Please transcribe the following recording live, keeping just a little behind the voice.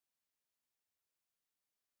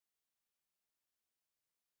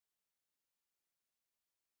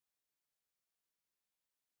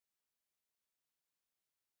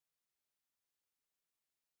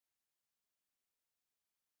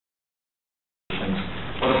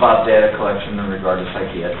about data collection in regard to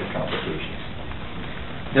psychiatric complications?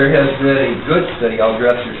 There has been a good study. I'll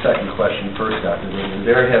address your second question first, Dr. Whitman.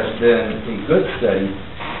 There has been a good study,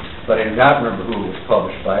 but I do not remember who it was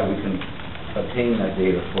published by. We can obtain that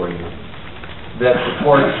data for you, that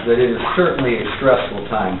supports that it is certainly a stressful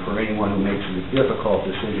time for anyone who makes a difficult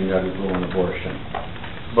decision to undergo an abortion.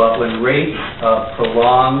 But when rates of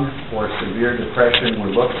prolonged or severe depression were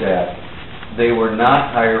looked at, they were not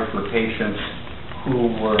higher for patients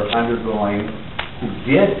who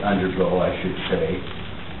did undergo, I should say,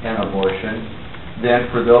 an abortion than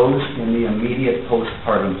for those in the immediate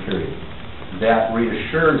postpartum period. That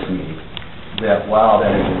reassures me that while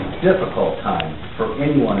that is a difficult time for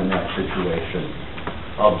anyone in that situation,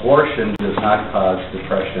 abortion does not cause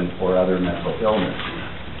depression or other mental illness.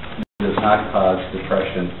 Does not cause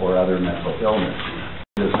depression or other mental illness.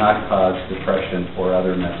 Does not cause depression or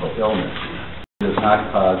other mental illness. Does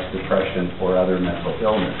not cause depression or other mental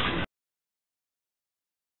illness.